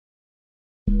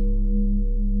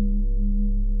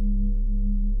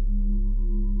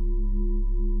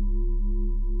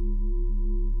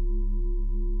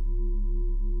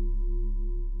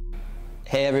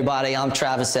Hey everybody, I'm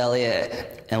Travis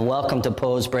Eliot, and welcome to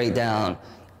Pose Breakdown.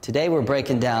 Today we're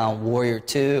breaking down Warrior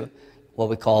 2, what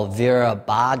we call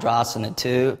Virabhadrasana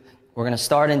 2. We're going to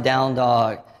start in down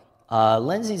dog.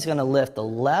 Lindsay's going to lift the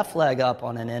left leg up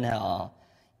on an inhale,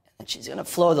 and she's going to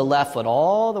flow the left foot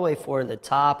all the way forward to the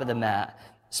top of the mat.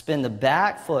 Spin the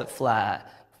back foot flat,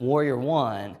 Warrior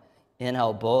 1.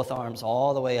 Inhale, both arms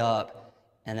all the way up,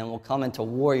 and then we'll come into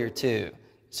Warrior 2.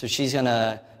 So she's going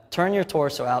to turn your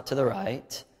torso out to the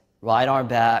right, right arm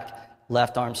back,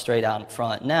 left arm straight out in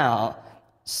front. Now,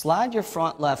 slide your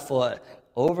front left foot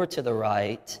over to the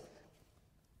right.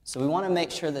 So we want to make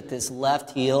sure that this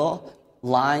left heel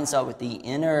lines up with the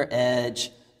inner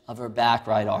edge of her back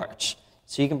right arch.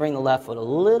 So you can bring the left foot a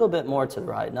little bit more to the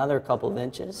right, another couple of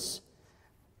inches.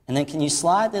 And then can you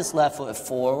slide this left foot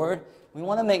forward? We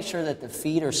want to make sure that the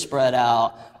feet are spread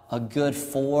out a good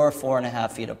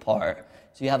 4.5 feet apart.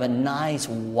 So you have a nice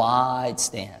wide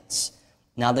stance.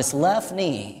 Now this left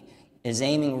knee is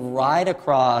aiming right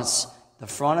across the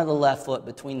front of the left foot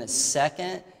between the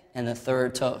second and the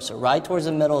third toe. So right towards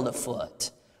the middle of the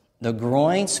foot. The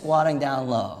groin squatting down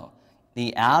low.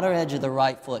 The outer edge of the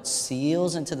right foot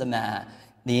seals into the mat.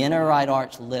 The inner right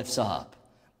arch lifts up.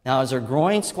 Now as her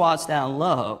groin squats down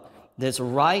low, this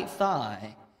right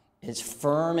thigh is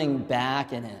firming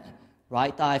back and in.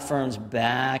 Right thigh firms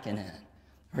back and in.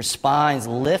 Her spine's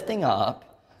lifting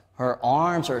up, her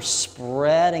arms are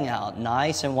spreading out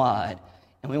nice and wide.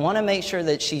 And we want to make sure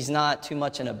that she's not too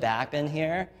much in a back bend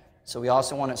here. So we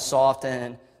also want to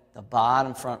soften the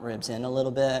bottom front ribs in a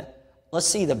little bit. Let's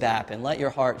see the back bend. Let your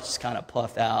heart just kind of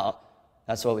puff out.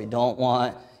 That's what we don't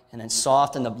want. And then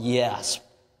soften the, yes,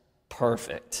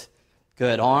 perfect.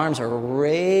 Good, arms are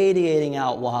radiating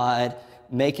out wide,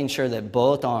 making sure that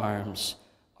both arms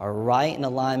are right in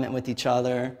alignment with each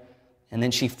other. And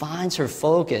then she finds her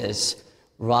focus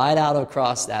right out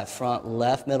across that front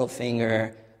left middle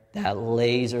finger, that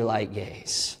laser-like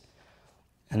gaze.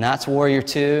 And that's Warrior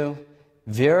 2,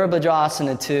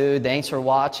 Virabhadrasana 2. Thanks for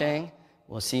watching.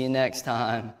 We'll see you next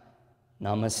time.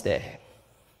 Namaste.